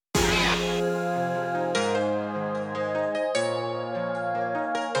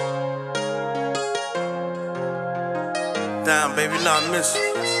Damn, baby, now I miss you.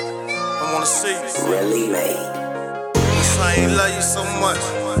 I wanna see you. RellyMade. Wish I ain't love you so much.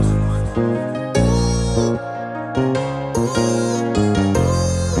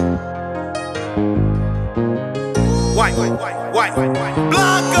 White,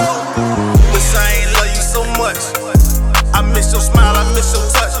 Blanco. Wish I ain't love you so much. I miss your smile, I miss your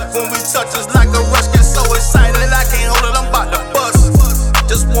touch. When we touch, it's like a rush. Get so excited, I can't hold it, I'm about to bust.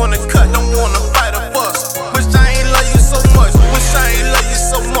 Just wanna cut, don't wanna fight or fuss. Wish I ain't love you so much. Wish I ain't love you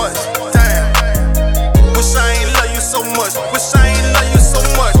so much. Damn. Wish I ain't love you so much. Wish I ain't love you so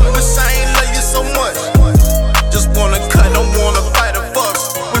much. Wish I ain't love you so much. Just wanna cut, don't wanna fight or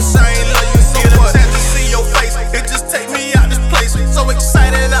fuss. Wish I ain't love you so much. Get a chance to see your face, it just take me out this place. So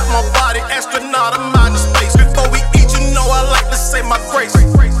excited out my body, astronaut, I'm out of space. Before we eat, you know I like to say my grace.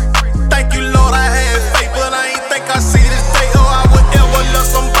 Thank you, Lord, I had faith, but I ain't think I see this day. Oh, I would ever love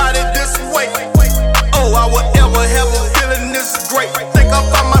somebody this way. Oh, I would ever have a feeling this great. Think I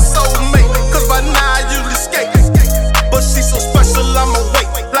found my soulmate, cause by now I usually skate. But she's so special, I'm awake.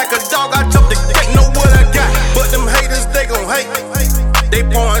 Like a dog, I jump the gate, know what I got. But them haters, they gon' hate. They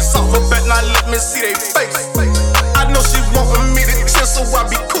pouring salt, but bet not let me see they face. I know she wantin' me to chill, so I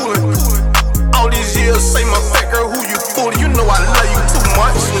be coolin'. All these years, say my fat girl, who you foolin'? You know I love you too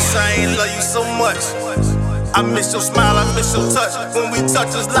much. Wish I ain't love you so much. I miss your smile, I miss your touch. When we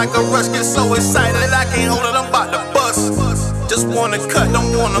touch, it's like a rush. Get so excited, I can't hold it, I'm about to bust. Just wanna cut,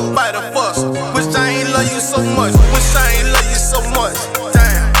 don't wanna fight or fuss. Wish I ain't love you so much. Wish I ain't love you so much.